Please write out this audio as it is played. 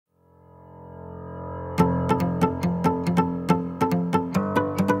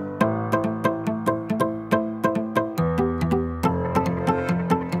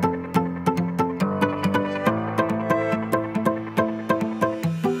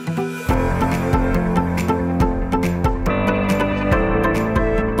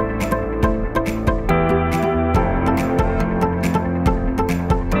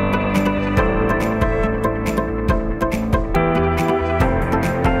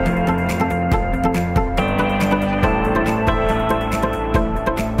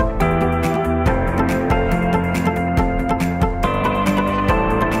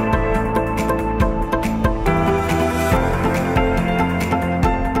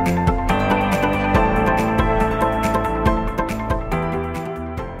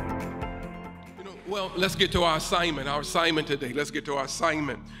let's get to our assignment today. Let's get to our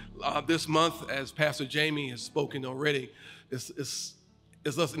assignment. This month, as Pastor Jamie has spoken already, is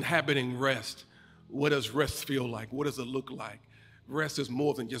us inhabiting rest. What does rest feel like? What does it look like? Rest is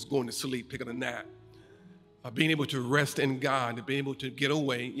more than just going to sleep, taking a nap. Being able to rest in God, and being able to get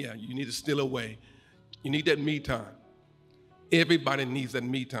away. Yeah, you need to steal away. You need that me time. Everybody needs that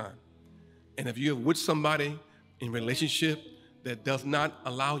me time. And if you're with somebody in relationship that does not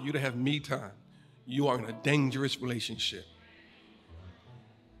allow you to have me time, you are in a dangerous relationship.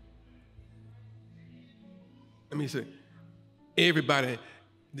 Let me say, everybody,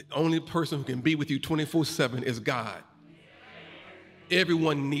 the only person who can be with you 24/7 is God.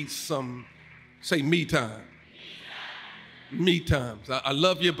 Everyone needs some, say, me time. Me time. I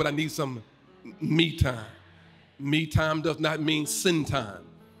love you, but I need some me time. Me time does not mean sin time.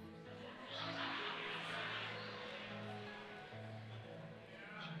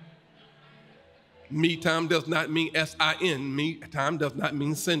 Me time does not mean S-I-N. Me time does not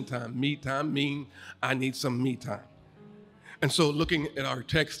mean sin time. Me time means I need some me time. And so looking at our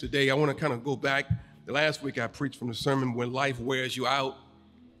text today, I want to kind of go back. Last week I preached from the sermon, When Life Wears You Out.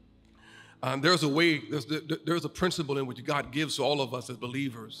 There's a principle in which God gives to all of us as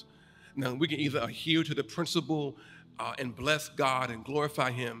believers. Now, we can either adhere to the principle and bless God and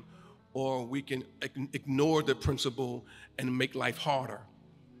glorify Him, or we can ignore the principle and make life harder.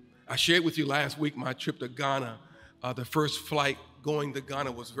 I shared with you last week my trip to Ghana. The first flight going to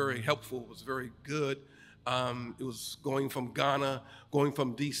Ghana was very helpful, was very good. It was going from Ghana, going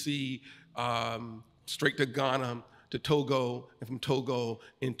from D.C. Straight to Ghana, to Togo, and from Togo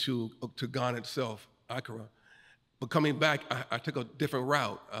to Ghana itself, Accra. But coming back, I took a different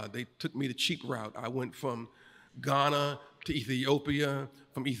route. They took me the cheap route. I went from Ghana to Ethiopia,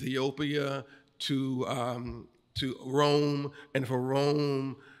 from Ethiopia to Rome, and from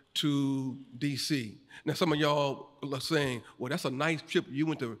Rome to D.C. Now, some of y'all are saying, well, that's a nice trip. You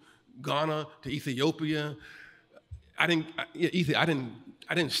went to Ghana to Ethiopia. I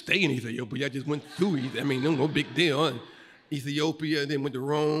didn't stay in Ethiopia. I just went through it. I mean, no big deal. Ethiopia, then went to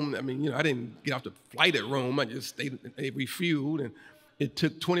Rome. I mean, I didn't get off the flight at Rome. I just stayed, they refueled, and it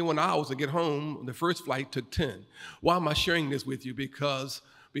took 21 hours to get home. The first flight took 10. Why am I sharing this with you? Because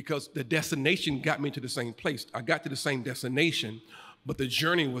the destination got me to the same place. I got to the same destination, but the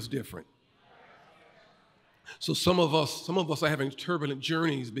journey was different. So some of us are having turbulent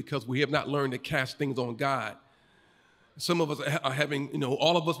journeys because we have not learned to cast things on God. Some of us are having,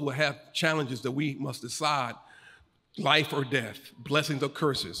 all of us will have challenges that we must decide, life or death, blessings or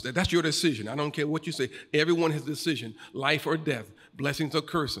curses. That's your decision. I don't care what you say. Everyone has a decision, life or death, blessings or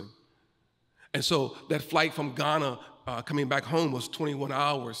cursing. And so that flight from Ghana coming back home was 21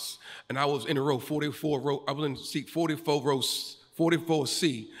 hours, and I was in row 44. I was in seat 44, row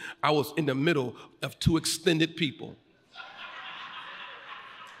 44C. I was in the middle of two extended people.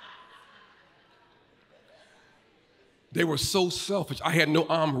 They were so selfish. I had no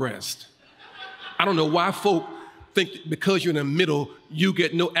armrest. I don't know why folk think that because you're in the middle, you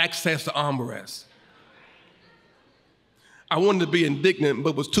get no access to armrest. I wanted to be indignant,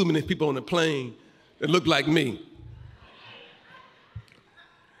 but was too many people on the plane that looked like me.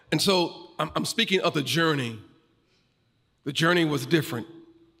 And so I'm speaking of the journey. The journey was different,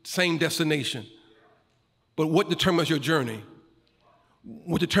 same destination. But what determines your journey?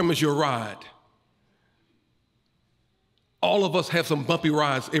 What determines your ride? All of us have some bumpy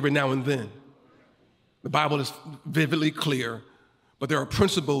rides every now and then. The Bible is vividly clear, but there are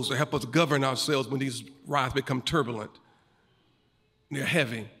principles that help us govern ourselves when these rides become turbulent. They're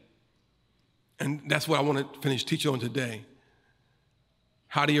heavy. And that's what I want to finish teaching on today.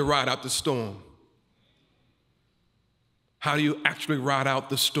 How do you ride out the storm? How do you actually ride out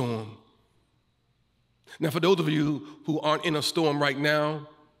the storm? Now, for those of you who aren't in a storm right now,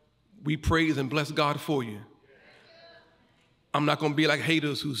 we praise and bless God for you. I'm not going to be like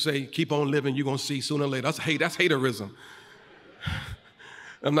haters who say, keep on living, you're going to see sooner or later. That's haterism.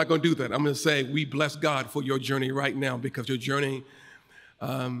 I'm not going to do that. I'm going to say, we bless God for your journey right now because your journey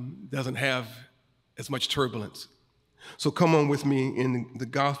doesn't have as much turbulence. So come on with me in the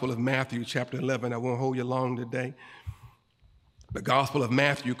Gospel of Matthew, chapter 11. I won't hold you long today. The Gospel of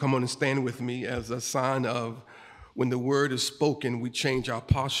Matthew, come on and stand with me as a sign of when the word is spoken, we change our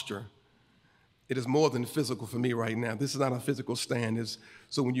posture. It is more than physical for me right now. This is not a physical stand.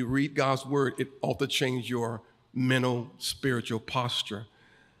 So when you read God's word, it ought to change your mental, spiritual posture.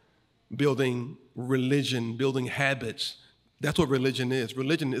 Building religion, building habits. That's what religion is.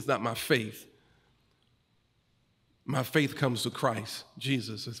 Religion is not my faith. My faith comes to Christ.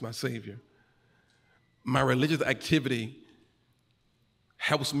 Jesus is my Savior. My religious activity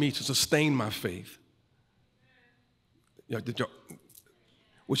helps me to sustain my faith.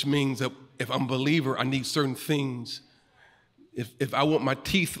 which means that if I'm a believer, I need certain things. If I want my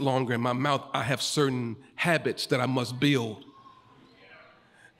teeth longer in my mouth, I have certain habits that I must build.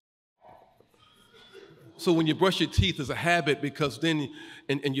 So when you brush your teeth, it's a habit, because then,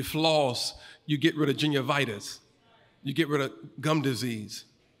 and you floss, you get rid of gingivitis. You get rid of gum disease.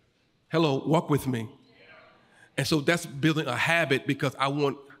 Hello, walk with me. And so that's building a habit, because I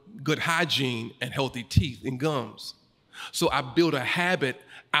want good hygiene and healthy teeth and gums. So I build a habit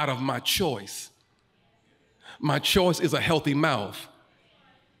out of my choice. My choice is a healthy mouth.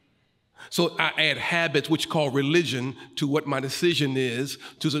 So I add habits, which call religion, to what my decision is,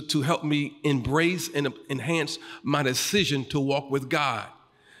 to help me embrace and enhance my decision to walk with God.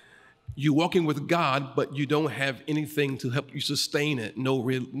 You're walking with God, but you don't have anything to help you sustain it.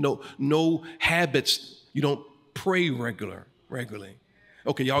 No habits. You don't pray regularly.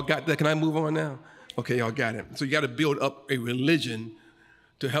 Okay, y'all got that? Can I move on now? Okay, y'all got it. So you got to build up a religion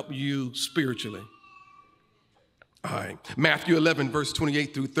to help you spiritually. All right, Matthew 11, verse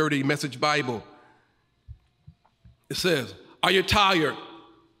 28 through 30, Message Bible. It says, are you tired?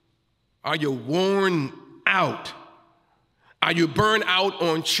 Are you worn out? Are you burned out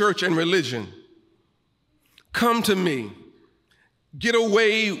on church and religion? Come to me. Get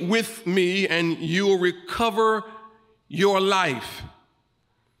away with me, and you'll recover your life.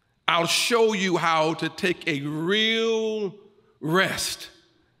 I'll show you how to take a real rest.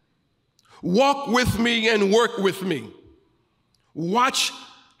 Walk with me and work with me. Watch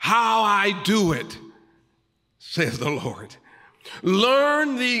how I do it, says the Lord.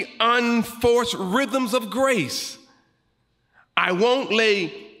 Learn the unforced rhythms of grace. I won't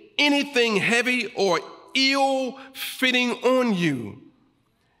lay anything heavy or ill-fitting on you.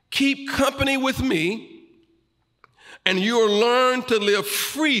 Keep company with me, and you'll learn to live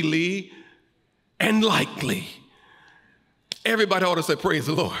freely and lightly. Everybody ought to say, praise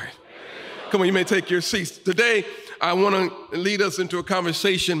the Lord. Come on, you may take your seats. Today, I want to lead us into a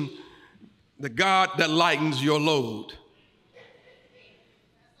conversation, the God that lightens your load.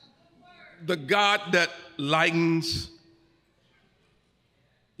 The God that lightens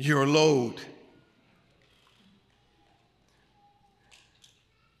your load.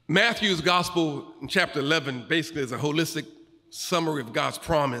 Matthew's gospel in chapter 11 basically is a holistic summary of God's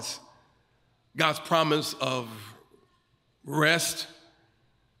promise of rest,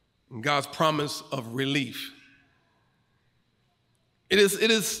 and God's promise of relief. It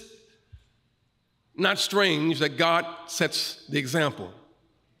is not strange that God sets the example,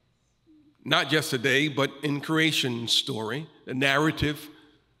 not just today, but in creation story. The narrative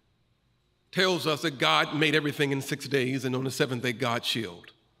tells us that God made everything in 6 days, and on the seventh day, God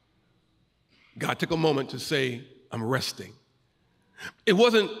chilled. God took a moment to say, I'm resting. It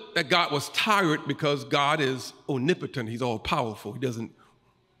wasn't that God was tired, because God is omnipotent. He's all powerful. He doesn't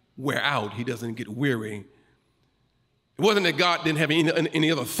wear out. He doesn't get weary. It wasn't that God didn't have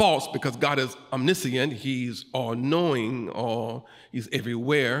any other thoughts, because God is omniscient. He's all-knowing, he's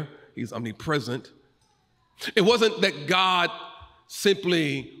everywhere. He's omnipresent. It wasn't that God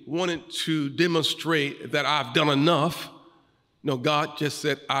simply wanted to demonstrate that I've done enough. No, God just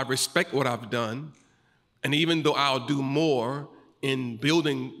said, I respect what I've done, and even though I'll do more in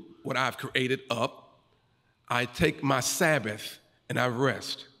building what I've created up, I take my Sabbath and I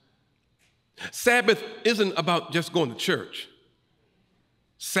rest. Sabbath isn't about just going to church.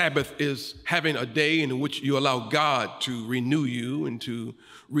 Sabbath is having a day in which you allow God to renew you and to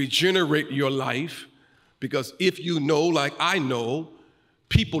regenerate your life, because if you know, like I know,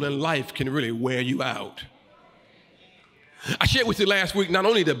 people in life can really wear you out. I shared with you last week, not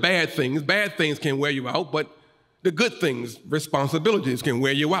only the bad things can wear you out, but the good things, responsibilities, can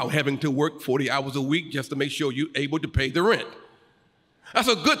wear you out. Having to work 40 hours a week just to make sure you're able to pay the rent. That's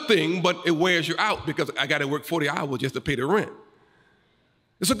a good thing, but it wears you out, because I got to work 40 hours just to pay the rent.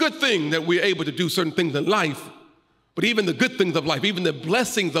 It's a good thing that we're able to do certain things in life, but even the good things of life, even the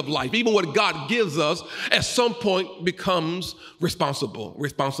blessings of life, even what God gives us, at some point becomes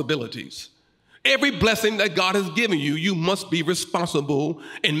responsibilities. Every blessing that God has given you, you must be responsible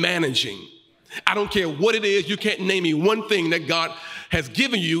in managing. I don't care what it is. You can't name me one thing that God has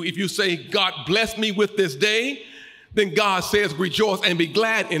given you. If you say, God bless me with this day, then God says, rejoice and be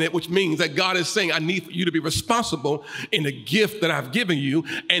glad in it, which means that God is saying, I need you to be responsible in the gift that I've given you.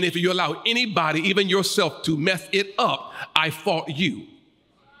 And if you allow anybody, even yourself, to mess it up, I fault you.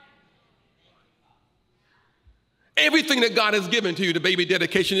 Everything that God has given to you, the baby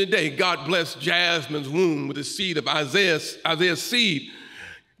dedication today, God blessed Jasmine's womb with the seed of Isaiah's seed.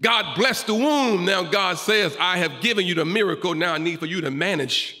 God blessed the womb. Now God says, I have given you the miracle. Now I need for you to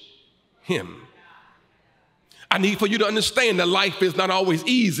manage him. I need for you to understand that life is not always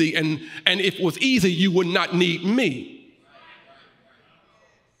easy, and if it was easy, you would not need me.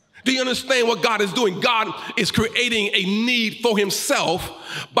 Do you understand what God is doing? God is creating a need for himself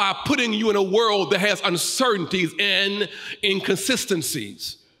by putting you in a world that has uncertainties and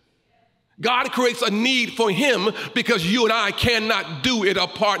inconsistencies. God creates a need for him because you and I cannot do it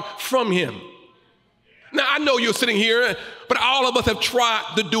apart from him. Now, I know you're sitting here, but all of us have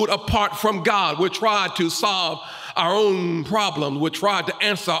tried to do it apart from God. We've tried to solve our own problems. We've tried to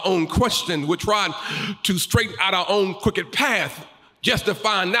answer our own questions. We've tried to straighten out our own crooked path just to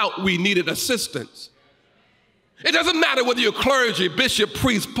find out we needed assistance. It doesn't matter whether you're clergy, bishop,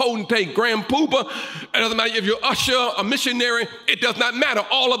 priest, potentate, grand poobah. It doesn't matter if you're usher, a missionary. It does not matter.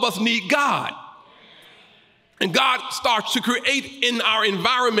 All of us need God. And God starts to create in our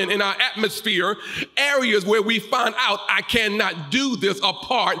environment, in our atmosphere, areas where we find out I cannot do this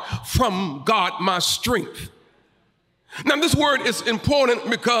apart from God, my strength. Now, this word is important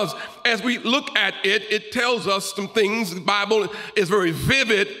because as we look at it, it tells us some things. The Bible is very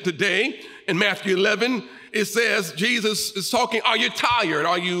vivid today. In Matthew 11, it says, Jesus is talking, are you tired?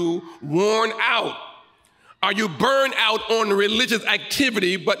 Are you worn out? Are you burned out on religious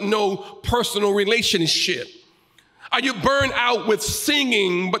activity but no personal relationship? Are you burned out with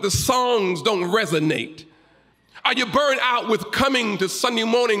singing but the songs don't resonate? Are you burned out with coming to Sunday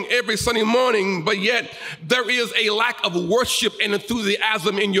morning every Sunday morning, but yet there is a lack of worship and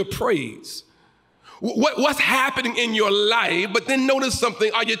enthusiasm in your praise? What's happening in your life? But then notice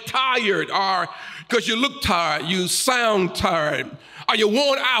something. Are you tired? Because you look tired, you sound tired. Are you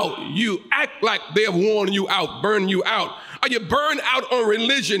worn out? You act like they have worn you out, burned you out. Are you burned out on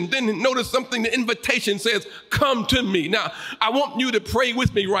religion? Then notice something. The invitation says, come to me. Now, I want you to pray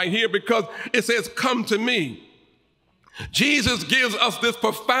with me right here because it says, come to me. Jesus gives us this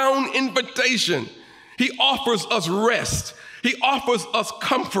profound invitation. He offers us rest. He offers us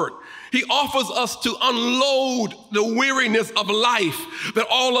comfort. He offers us to unload the weariness of life that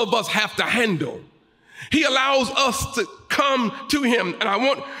all of us have to handle. He allows us to come to him. And I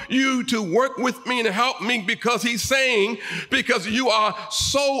want you to work with me and help me because he's saying, because you are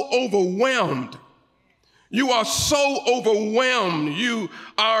so overwhelmed. You are so overwhelmed. You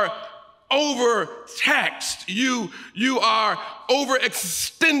are overtaxed, you are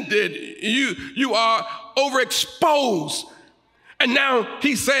overextended, you are overexposed. And now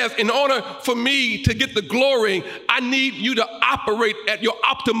he says, in order for me to get the glory, I need you to operate at your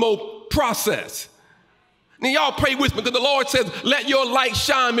optimal process. Now y'all pray with me because the Lord says, let your light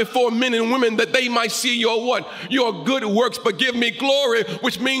shine before men and women that they might see your what? Your good works, but give me glory,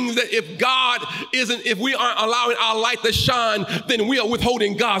 which means that if we aren't allowing our light to shine, then we are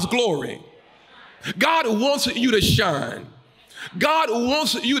withholding God's glory. God wants you to shine. God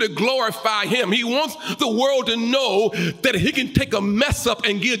wants you to glorify him. He wants the world to know that he can take a mess up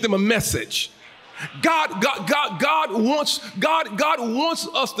and give them a message. God wants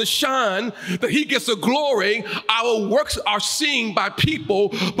us to shine, that he gets the glory. Our works are seen by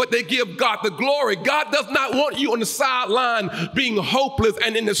people, but they give God the glory. God does not want you on the sideline being hopeless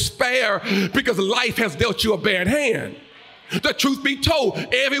and in despair because life has dealt you a bad hand. The truth be told,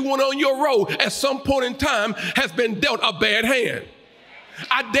 everyone on your road at some point in time has been dealt a bad hand.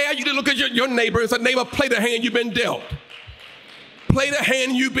 I dare you to look at your neighbor and say, neighbor, play the hand you've been dealt. Play the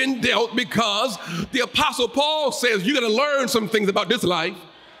hand you've been dealt, because the Apostle Paul says you got to learn some things about this life.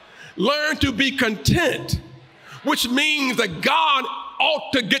 Learn to be content, which means that God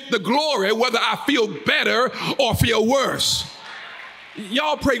ought to get the glory whether I feel better or feel worse.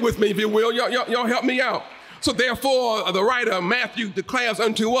 Y'all pray with me if you will. Y'all help me out. So therefore, the writer Matthew declares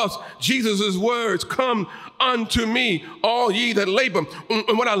unto us Jesus' words, come unto me, all ye that labor.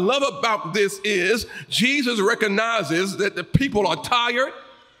 And what I love about this is Jesus recognizes that the people are tired,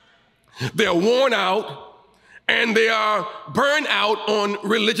 they're worn out, and they are burned out on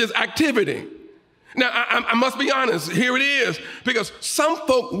religious activity. Now, I must be honest, here it is, because some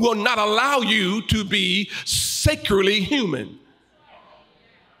folk will not allow you to be sacredly human.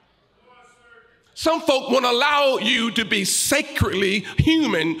 Some folk won't allow you to be sacredly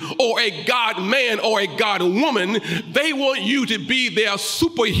human or a God man or a God woman. They want you to be their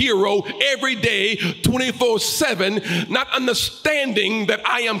superhero every day, 24/7, not understanding that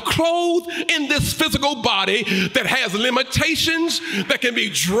I am clothed in this physical body that has limitations, that can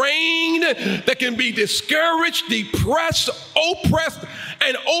be drained, that can be discouraged, depressed, oppressed,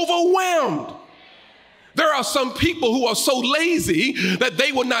 and overwhelmed. There are some people who are so lazy that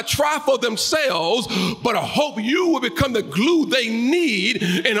they will not try for themselves, but I hope you will become the glue they need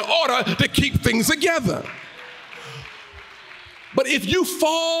in order to keep things together. But if you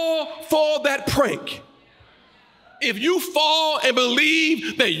fall for that prank, If you fall and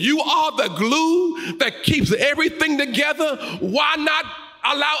believe that you are the glue that keeps everything together, why not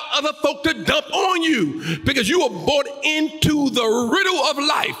allow other folk to dump on you? Because you were born into the riddle of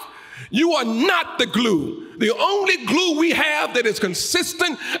life. You are not the glue. The only glue we have that is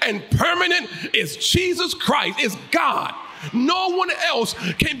consistent and permanent is Jesus Christ, is God. No one else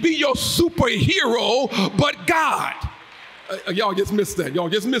can be your superhero but God. Y'all just missed that. Y'all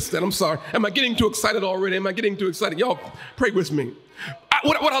just missed that. I'm sorry. Am I getting too excited already? Am I getting too excited? Y'all pray with me.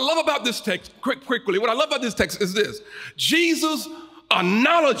 What I love about this text, quickly, what I love about this text is this. Jesus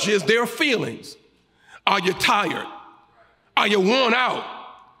acknowledges their feelings. Are you tired? Are you worn out?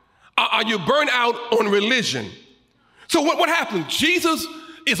 Are you burnt out on religion? So what happens? Jesus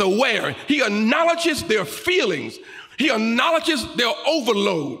is aware. He acknowledges their feelings. He acknowledges their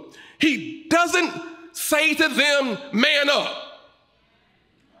overload. He doesn't say to them, man up.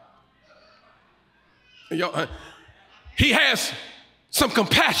 He has some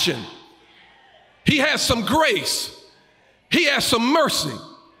compassion. He has some grace. He has some mercy.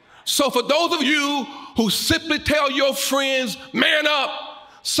 So for those of you who simply tell your friends, man up,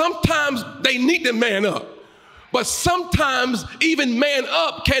 sometimes they need to man up. But sometimes even man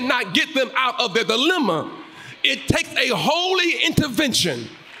up cannot get them out of their dilemma. It takes a holy intervention.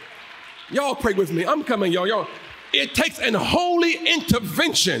 Y'all pray with me. I'm coming, y'all. It takes an holy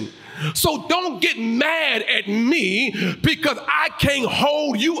intervention. So don't get mad at me because I can't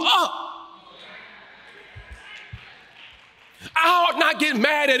hold you up. I ought not get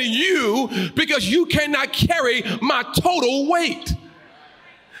mad at you because you cannot carry my total weight.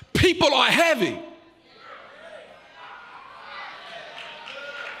 People are heavy.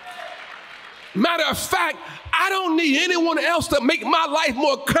 Matter of fact, I don't need anyone else to make my life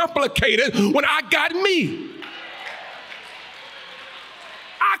more complicated when I got me.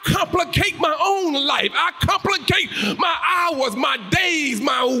 I complicate my own life. I complicate my hours, my days,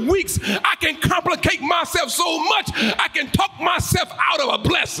 my weeks. I can complicate myself so much, I can talk myself out of a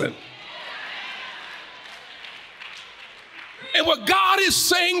blessing. And what God is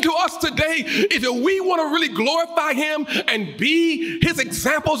saying to us today is that we want to really glorify him and be his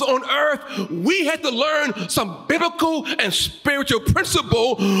examples on earth, we have to learn some biblical and spiritual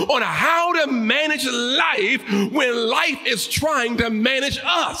principle on how to manage life when life is trying to manage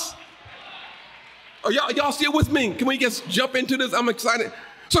us. Are y'all still with me? Can we just jump into this? I'm excited.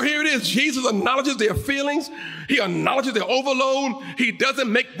 So here it is. Jesus acknowledges their feelings. He acknowledges their overload. He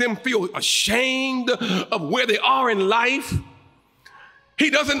doesn't make them feel ashamed of where they are in life. He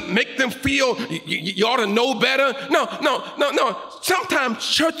doesn't make them feel you ought to know better. No. Sometimes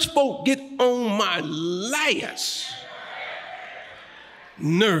church folk get on my last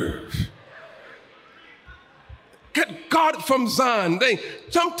nerve. God from Zion.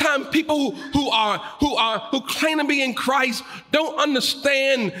 Sometimes people who claim to be in Christ don't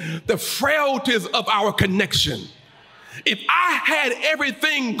understand the frailties of our connection. If I had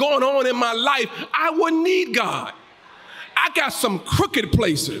everything going on in my life, I wouldn't need God. I got some crooked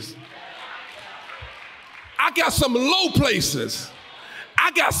places. I got some low places.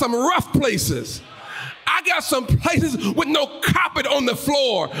 I got some rough places. I got some places with no carpet on the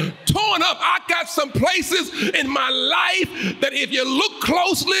floor, torn up. I got some places in my life that if you look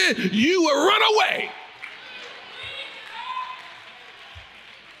closely, you will run away.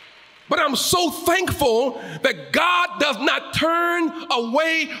 But I'm so thankful that God does not turn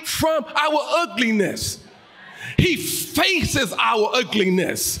away from our ugliness. He faces our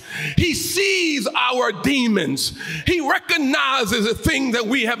ugliness. He sees our demons. He recognizes the things that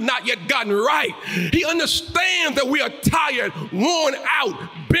we have not yet gotten right. He understands that we are tired, worn out,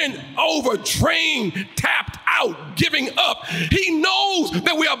 bent over, drained, tapped out, giving up. He knows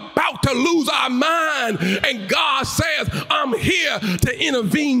that we are about to lose our mind. And God says, I'm here to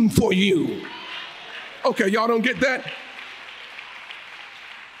intervene for you. Okay, y'all don't get that?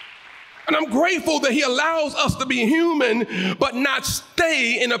 And I'm grateful that he allows us to be human, but not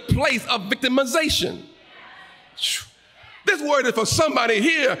stay in a place of victimization. This word is for somebody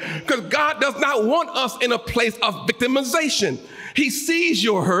here, because God does not want us in a place of victimization. He sees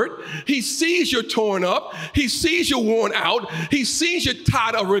your hurt. He sees you're torn up. He sees you're worn out. He sees you're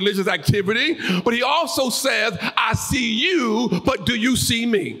tired of religious activity. But he also says, I see you, but do you see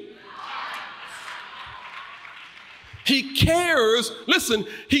me? He cares, listen,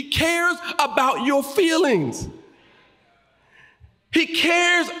 he cares about your feelings. He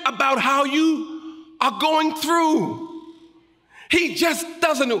cares about how you are going through. He just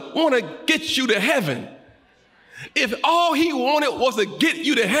doesn't want to get you to heaven. If all he wanted was to get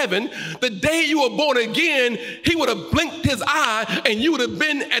you to heaven, the day you were born again, he would have blinked his eye and you would have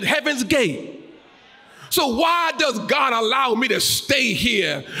been at heaven's gate. So why does God allow me to stay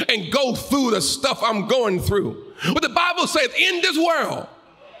here and go through the stuff I'm going through? But the Bible says in this world,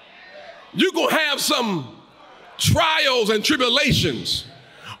 you're going to have some trials and tribulations,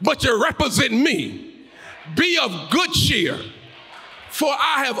 but you represent me. Be of good cheer, for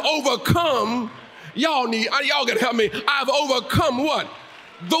I have overcome. Y'all got to help me. I've overcome what?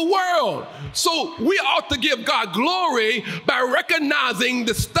 The world. So we ought to give God glory by recognizing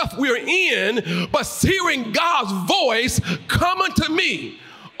the stuff we're in, but hearing God's voice, come unto me,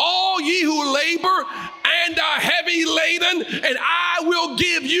 all ye who labor and are heavy laden, and I will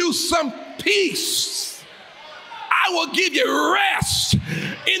give you some peace. I will give you rest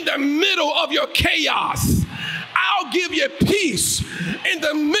in the middle of your chaos. I'll give you peace in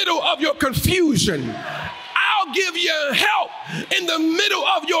the middle of your confusion. I'll give you help in the middle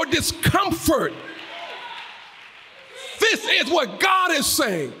of your discomfort. This is what God is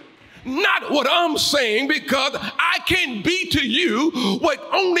saying, not what I'm saying, because I can be to you what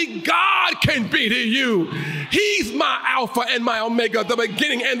only God can be to you. He's my Alpha and my Omega, the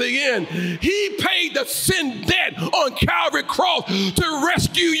beginning and the end. He paid the sin debt on Calvary cross to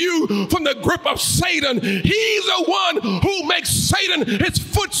rescue you from the grip of Satan. He's the one who makes Satan his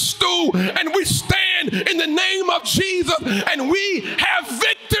footstool, and we stand in the name of Jesus, and we have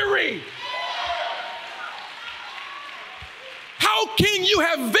victory. How can you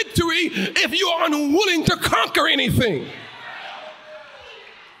have victory if you are unwilling to conquer anything?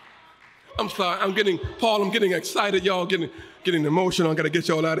 I'm sorry, I'm getting excited, y'all, getting emotional. I got to get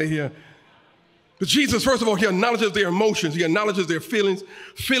y'all out of here. But Jesus, first of all, he acknowledges their emotions. He acknowledges their feelings.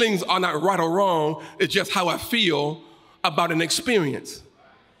 Feelings are not right or wrong. It's just how I feel about an experience.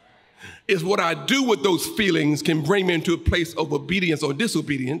 It's what I do with those feelings can bring me into a place of obedience or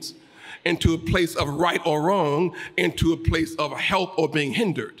disobedience, into a place of right or wrong, into a place of help or being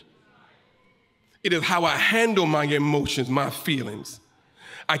hindered. It is how I handle my emotions, my feelings.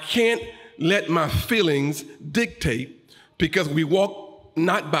 I can't let my feelings dictate, because we walk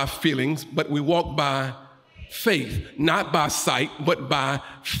not by feelings, but we walk by faith, not by sight, but by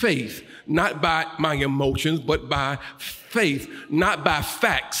faith, not by my emotions, but by faith, not by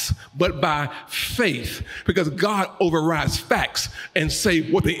facts, but by faith, because God overrides facts and say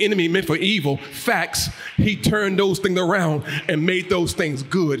what the enemy meant for evil, facts, he turned those things around and made those things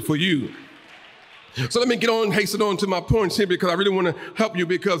good for you. So let me hasten on to my points here, because I really want to help you,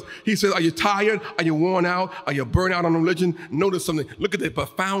 because he says, are you tired? Are you worn out? Are you burnt out on religion? Notice something. Look at the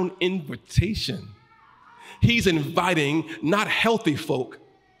profound invitation. He's inviting not healthy folk.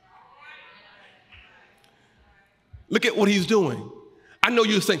 Look at what he's doing. I know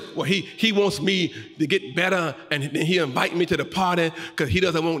you're saying, well, he wants me to get better, and then he invite me to the party because he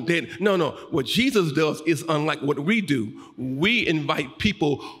doesn't want dead. No. What Jesus does is unlike what we do. We invite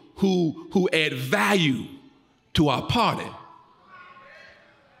people who add value to our party.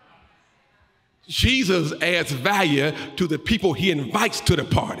 Jesus adds value to the people he invites to the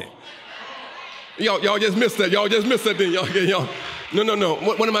party. Y'all just missed that. Y'all just missed that then. Y'all. No.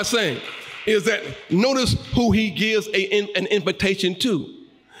 What am I saying? Is that notice who he gives an invitation to.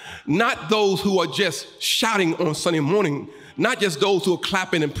 Not those who are just shouting on Sunday morning, not just those who are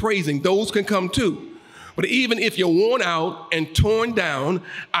clapping and praising. Those can come too. But even if you're worn out and torn down,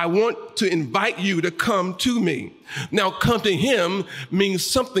 I want to invite you to come to me. Now, come to him means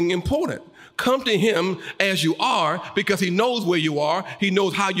something important. Come to him as you are, because he knows where you are. He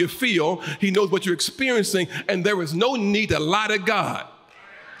knows how you feel. He knows what you're experiencing, and there is no need to lie to God.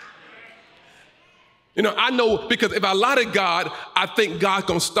 You know, I know, because if I lie to God, I think God's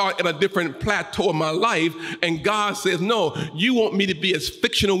going to start at a different plateau of my life, and God says, no, you want me to be as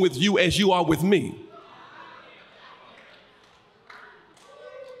fictional with you as you are with me.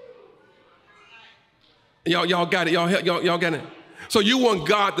 Y'all got it? Y'all got it? So you want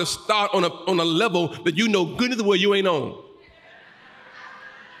God to start on a level that you know good as well you ain't on.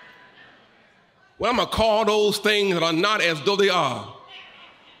 Well, I'm going to call those things that are not as though they are.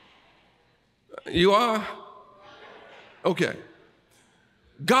 You are? Okay.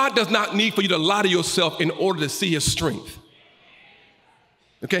 God does not need for you to lie to yourself in order to see his strength.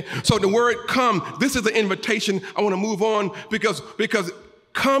 Okay? So the word come, this is the invitation. I want to move on because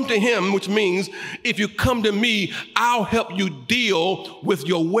come to him, which means if you come to me, I'll help you deal with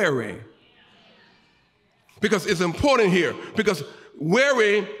your worry. Because it's important here, because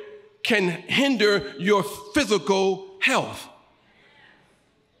worry can hinder your physical health.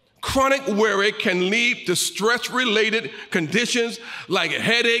 Chronic worry can lead to stress-related conditions like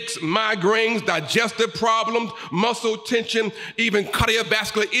headaches, migraines, digestive problems, muscle tension, even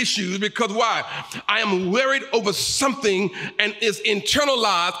cardiovascular issues. Because why? I am worried over something and it's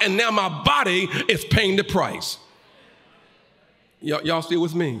internalized, and now my body is paying the price. Y'all still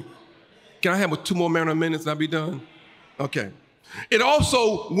with me? Can I have 2 more minutes and I'll be done? Okay. It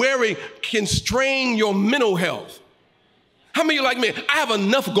also, worry can strain your mental health. How many of you like me? I have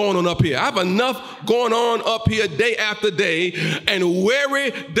enough going on up here. I have enough going on up here day after day, and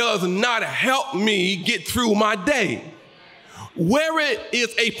worry does not help me get through my day. Worry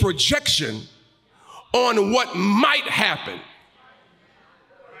is a projection on what might happen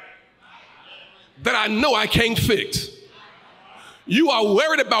that I know I can't fix. You are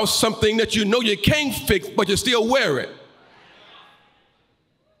worried about something that you know you can't fix, but you're still worried.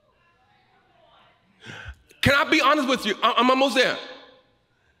 Can I be honest with you? I'm almost there.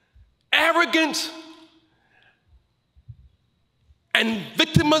 Arrogance and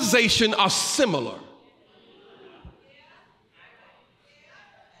victimization are similar.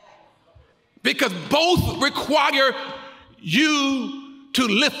 Because both require you to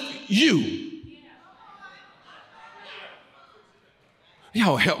lift you.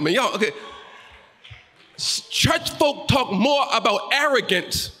 Y'all help me. Y'all, okay. Church folk talk more about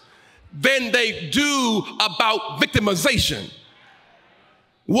arrogance than they do about victimization.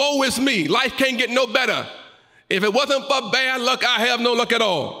 Woe is me. Life can't get no better. If it wasn't for bad luck, I have no luck at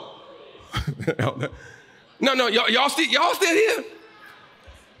all. No, y'all still here?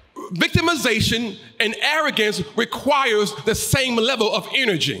 Victimization and arrogance requires the same level of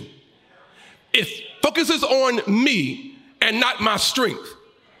energy. It focuses on me and not my strength.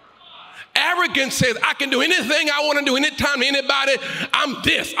 Arrogance says, I can do anything I want to do anytime to anybody. I'm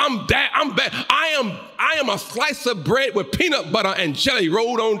this, I'm that, I'm bad. I am a slice of bread with peanut butter and jelly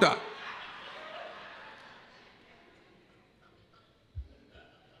rolled on top.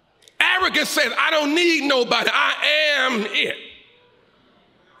 Arrogance says, I don't need nobody. I am it.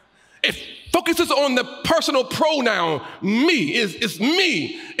 It focuses on the personal pronoun, me. It's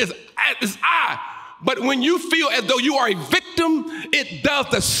me. It's I. But when you feel as though you are a victim, it does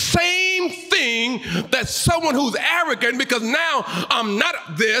the same thing that someone who's arrogant, because now I'm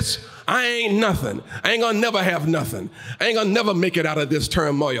not this, I ain't nothing. I ain't gonna never have nothing. I ain't gonna never make it out of this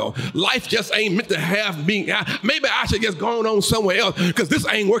turmoil. Life just ain't meant to have me. Maybe I should just go on somewhere else because this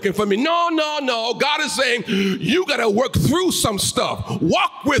ain't working for me. No. God is saying you gotta work through some stuff.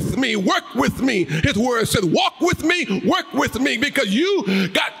 Walk with me, work with me. His word says, walk with me, work with me, because you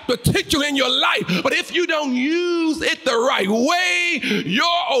got potential in your life. But if you don't use it the right way,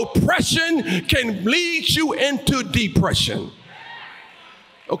 your oppression can lead you into depression.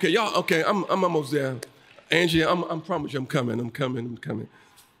 Okay, y'all, okay, I'm almost there. Angie, I promise you I'm coming.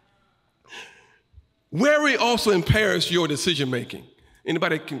 Worry also impairs your decision making.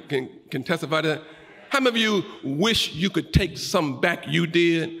 Anybody can testify to that? How many of you wish you could take something back you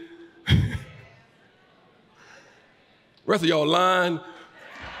did? Rest of y'all lying.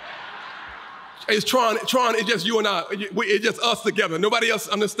 It's trying, it's just you and I. It's just us together. Nobody else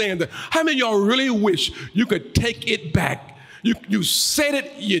understands that. How many of y'all really wish you could take it back? You said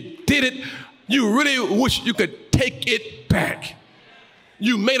it, you did it. You really wish you could take it back.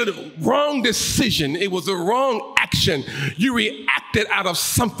 You made a wrong decision. It was a wrong action. You reacted out of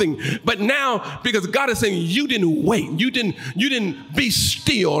something. But now, because God is saying you didn't wait, you didn't be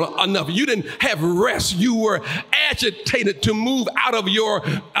still enough. You didn't have rest. You were agitated to move out of your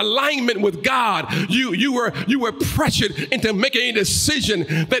alignment with God. You were pressured into making a decision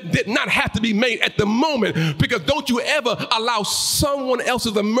that did not have to be made at the moment. Because don't you ever allow someone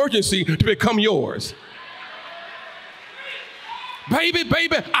else's emergency to become yours.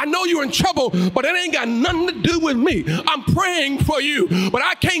 Baby, I know you're in trouble, but it ain't got nothing to do with me. I'm praying for you, but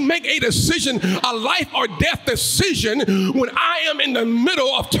I can't make a decision, a life or death decision, when I am in the middle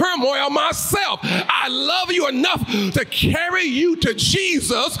of turmoil myself. I love you enough to carry you to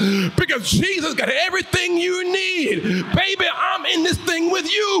Jesus, because Jesus got everything you need. Baby, I'm in this thing with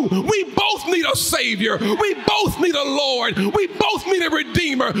you. We both need a Savior. We both need a Lord. We both need a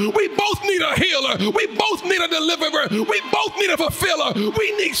Redeemer. We both need a healer. We both need a deliverer. We both need a fulfiller.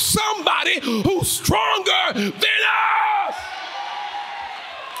 We need somebody who's stronger than us.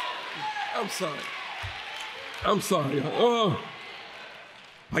 I'm sorry. Oh.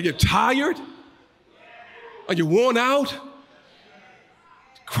 Are you tired? Are you worn out?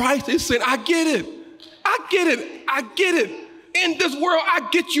 Christ is saying, I get it. in this world, I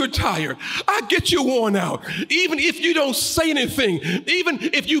get you're tired. I get you worn out. Even if you don't say anything, even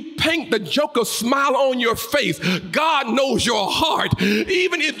if you paint the Joker smile on your face, God knows your heart.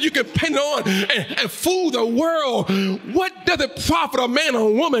 Even if you can paint it on and fool the world, what does it profit a man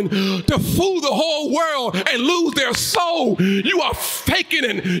or woman to fool the whole world and lose their soul? You are faking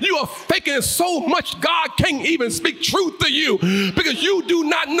it. You are faking it so much God can't even speak truth to you because you do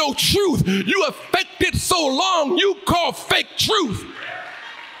not know truth. You have faked it so long you call fake truth.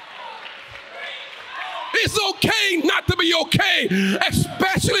 It's okay not to be okay,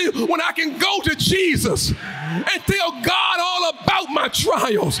 especially when I can go to Jesus and tell God all about my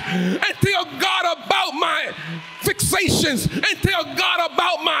trials and tell God about my fixations and tell God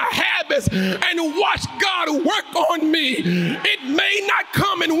about my habits and watch God work on me. It may not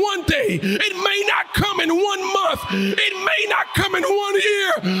come in one day. It may not come in 1 month. It may not come in 1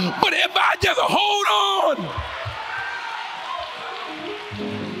 year. But if I just hold on,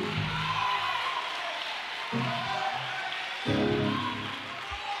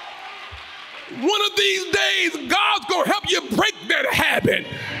 one of these days, God's going to help you break that habit.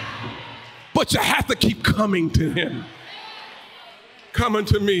 But you have to keep coming to him. Coming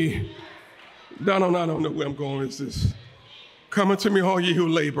to me. I don't know where I'm going with this. Coming to me, all ye who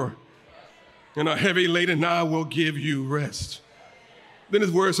labor and are heavy laden, I will give you rest. Then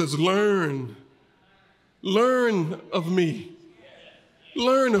his word says, learn of me.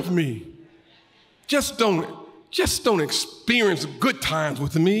 Learn of me. Just don't experience good times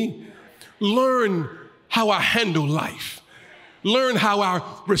with me. Learn how I handle life. Learn how I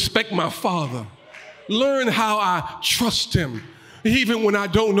respect my Father. Learn how I trust him, even when I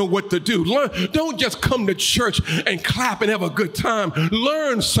don't know what to do. Don't just come to church and clap and have a good time.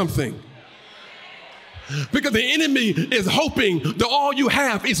 Learn something. Because the enemy is hoping that all you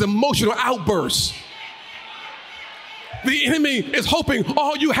have is emotional outbursts. The enemy is hoping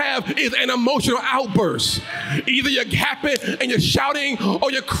all you have is an emotional outburst. Either you're happy and you're shouting,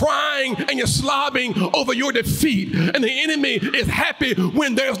 or you're crying and you're slobbing over your defeat. And the enemy is happy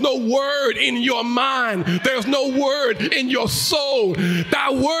when there's no word in your mind. There's no word in your soul. Thy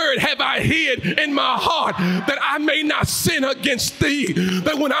word have I hid in my heart, that I may not sin against thee.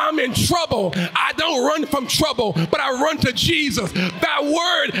 That when I'm in trouble, I don't run from trouble, but I run to Jesus. Thy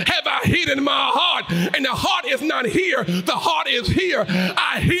word have I hid in my heart. And the heart is not here. The heart is here.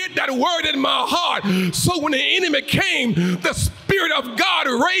 I hid that word in my heart. So when the enemy came, the Spirit of God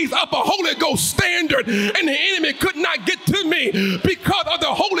raised up a Holy Ghost standard, and the enemy could not get to me because of the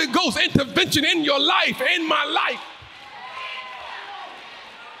Holy Ghost intervention in your life, in my life.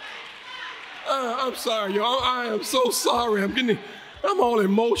 I'm sorry, y'all. I am so sorry. I'm all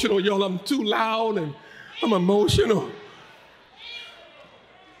emotional, y'all. I'm too loud and I'm emotional.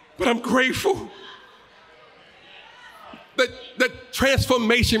 But I'm grateful. That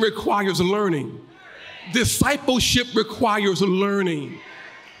transformation requires learning. Discipleship requires learning.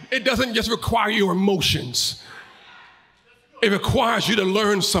 It doesn't just require your emotions. It requires you to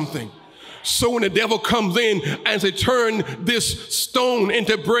learn something. So when the devil comes in and says, turn this stone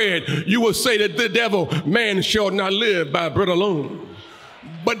into bread, you will say to the devil, man shall not live by bread alone,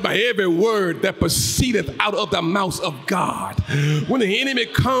 but by every word that proceedeth out of the mouth of God. When the enemy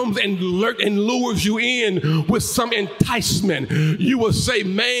comes and lures you in with some enticement, you will say,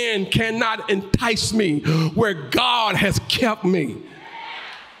 man cannot entice me where God has kept me.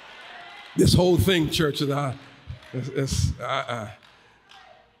 This whole thing, church,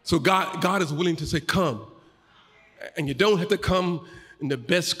 so God is willing to say, come. And you don't have to come in the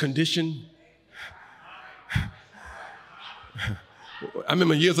best condition. I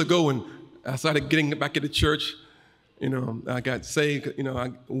remember years ago when I started getting back into church, I got saved,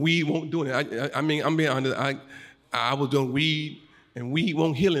 weed won't do it. I'm being honest, I was doing weed, and weed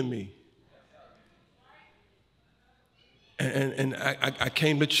won't healing me. And I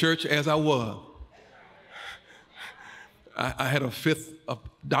came to church as I was. I had a fifth of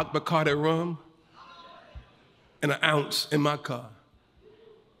Dr. Bacardi rum and an ounce in my car.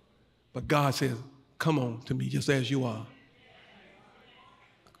 But God says, come on to me just as you are.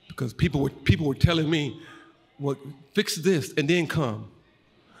 Because people were telling me, well, fix this and then come.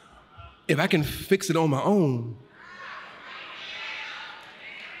 If I can fix it on my own,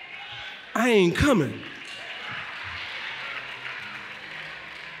 I ain't coming.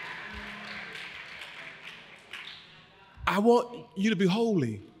 I want you to be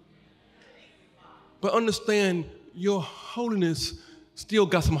holy. But understand your holiness still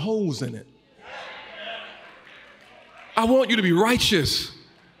got some holes in it. I want you to be righteous.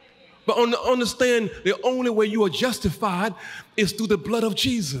 But understand the only way you are justified is through the blood of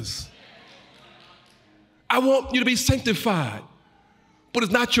Jesus. I want you to be sanctified. But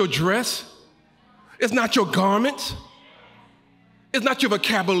it's not your dress. It's not your garments. It's not your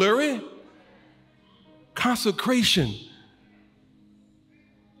vocabulary. Consecration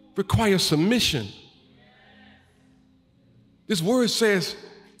requires submission. This word says,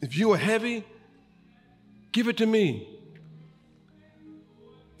 if you are heavy, give it to me.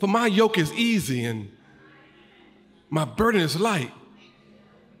 For my yoke is easy and my burden is light.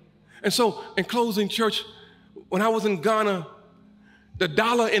 And so, in closing, church, when I was in Ghana, the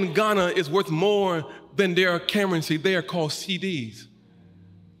dollar in Ghana is worth more than their currency. They are called CDs.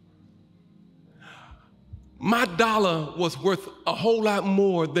 My dollar was worth a whole lot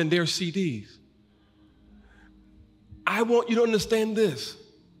more than their CDs. I want you to understand this.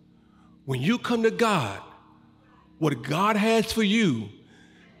 When you come to God, what God has for you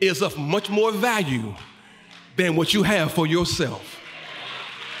is of much more value than what you have for yourself.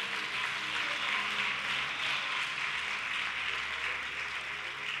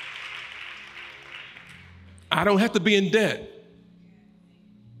 I don't have to be in debt,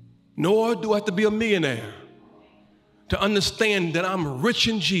 nor do I have to be a millionaire to understand that I'm rich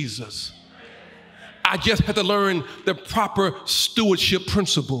in Jesus. I just have to learn the proper stewardship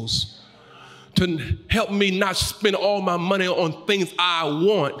principles to help me not spend all my money on things I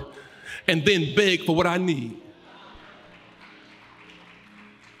want and then beg for what I need.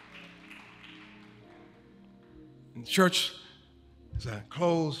 In church, as I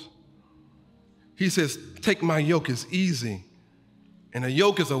close, he says, take my yoke, it's easy. And a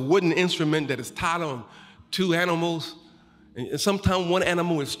yoke is a wooden instrument that is tied on two animals. And sometimes one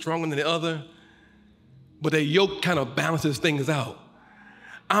animal is stronger than the other, but a yoke kind of balances things out.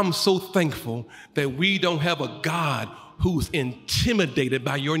 I'm so thankful that we don't have a God who's intimidated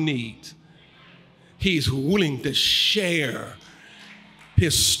by your needs. He's willing to share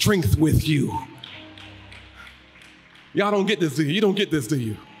his strength with you. Y'all don't get this, do you? You don't get this, do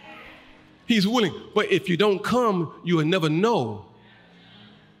you? He's willing. But if you don't come, you will never know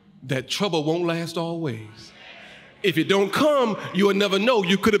that trouble won't last always. If you don't come, you will never know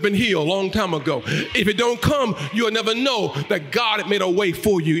you could have been healed a long time ago. If you don't come, you will never know that God had made a way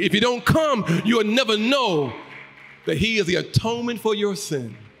for you. If you don't come, you will never know that he is the atonement for your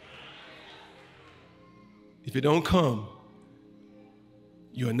sin. If you don't come,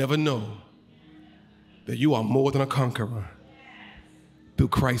 you will never know that you are more than a conqueror through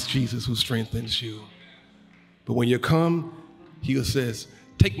Christ Jesus who strengthens you. But when you come, he says,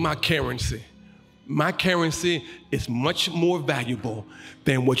 take my currency. My currency is much more valuable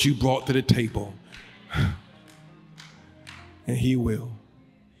than what you brought to the table. And he will.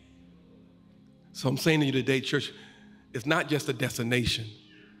 So I'm saying to you today, church, it's not just a destination.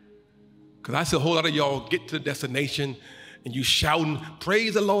 Because I see a whole lot of y'all get to the destination and you shouting,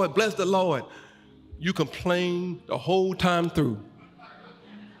 praise the Lord, bless the Lord. You complain the whole time through.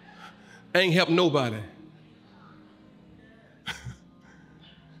 Ain't helped nobody.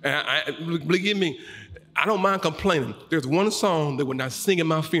 And believe me, I don't mind complaining. There's one song that when I sing at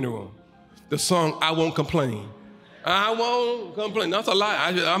my funeral, the song, I Won't Complain. I won't complain. That's a lie.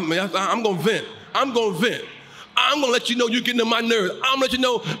 I'm going to vent. I'm going to vent. I'm going to let you know you're getting on my nerves. I'm going to let you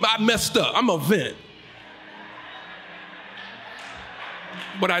know I messed up. I'm going to vent.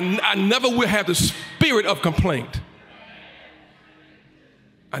 But I never will have the spirit of complaint.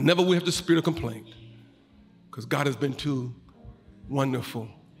 I never will have the spirit of complaint because God has been too wonderful.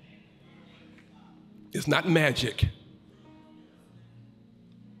 It's not magic.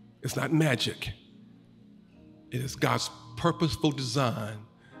 It's not magic. It is God's purposeful design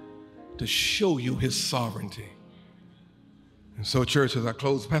to show you his sovereignty. And so, church, as I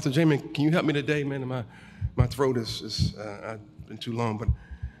close, Pastor Jamie, can you help me today, man? My throat is I've been too long, but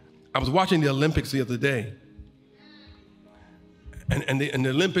I was watching the Olympics the other day. And the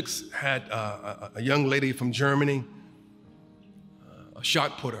Olympics had a young lady from Germany, a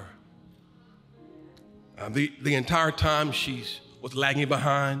shot putter. The entire time she was lagging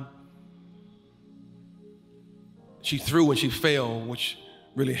behind. She threw and she failed, which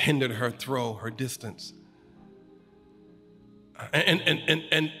really hindered her throw, her distance.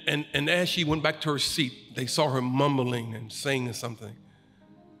 And as she went back to her seat, they saw her mumbling and saying something.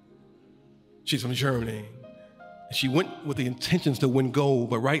 She's from Germany. She went with the intentions to win gold,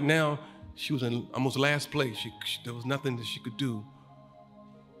 but right now, she was in almost last place. There was nothing that she could do.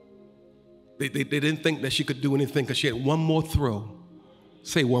 They didn't think that she could do anything because she had one more throw.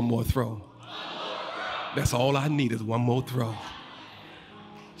 Say one more throw. That's all I need is one more throw.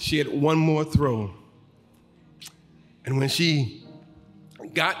 She had one more throw. And when she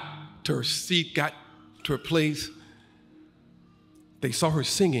got to her seat, got to her place, they saw her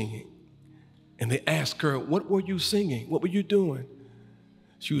singing. And they asked her, what were you singing? What were you doing?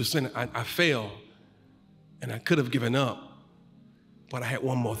 She was saying, I failed, and I could have given up, but I had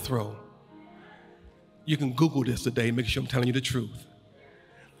one more throw. You can Google this today, make sure I'm telling you the truth.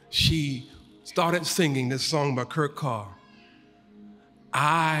 She started singing this song by Kurt Carr.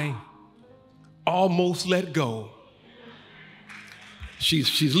 I almost let go.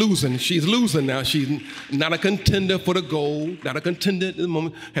 She's losing now. She's not a contender for the gold, not a contender at the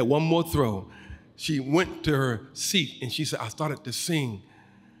moment, had one more throw. She went to her seat and she said, I started to sing.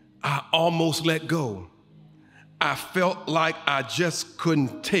 I almost let go. I felt like I just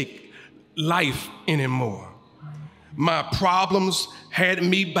couldn't take life anymore. My problems had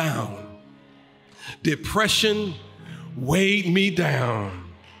me bound. Depression weighed me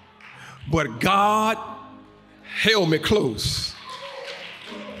down. But God held me close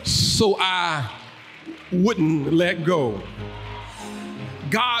so I wouldn't let go.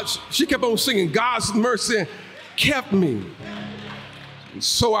 She kept on singing, God's mercy kept me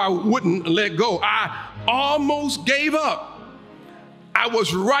so I wouldn't let go. I almost gave up. I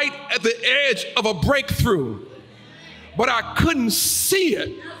was right at the edge of a breakthrough, but I couldn't see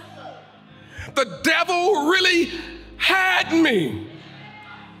it. The devil really had me,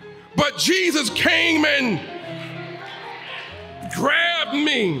 but Jesus came and grabbed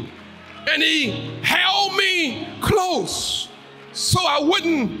me, and he held me close so I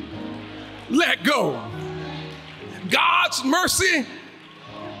wouldn't let go. God's mercy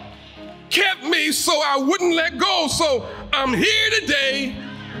kept me so I wouldn't let go. So I'm here today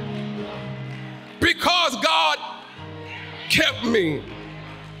because God kept me.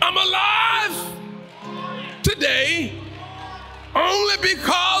 I'm alive today only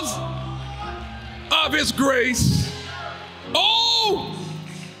because of his grace. Oh,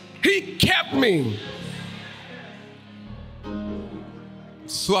 he kept me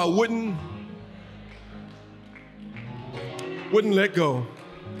so I wouldn't let go.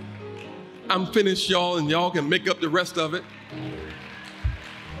 I'm finished, y'all, and y'all can make up the rest of it.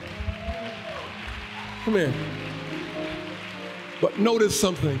 Come here. But notice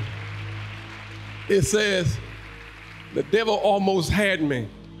something. It says, the devil almost had me,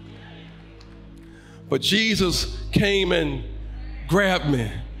 but Jesus came and grabbed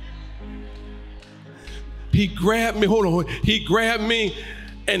me. He grabbed me, hold on. He grabbed me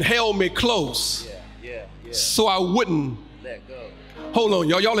and held me close so I wouldn't let go. Hold on,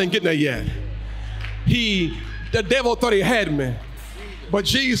 y'all ain't getting there yet. The devil thought he had me, but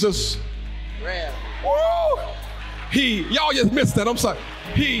Jesus grabbed me. Y'all just missed that, I'm sorry.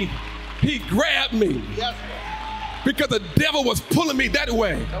 He grabbed me because the devil was pulling me that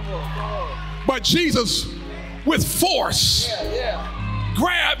way. But Jesus, with force,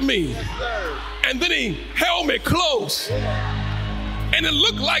 grabbed me, and then he held me close. And it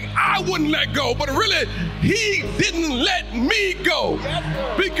looked like I wouldn't let go, but really, he didn't let me go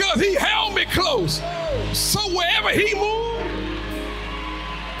because he held me close. So wherever he moved,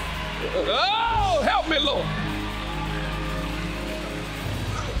 oh, help me, Lord.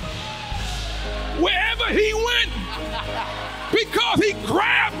 Wherever he went, because he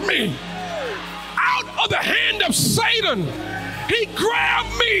grabbed me out of the hand of Satan. He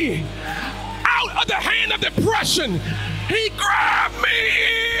grabbed me out of the hand of depression. He grabbed me.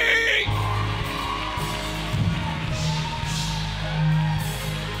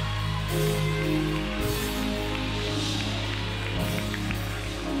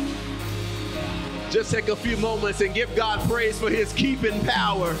 Just take a few moments and give God praise for his keeping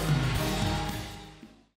power.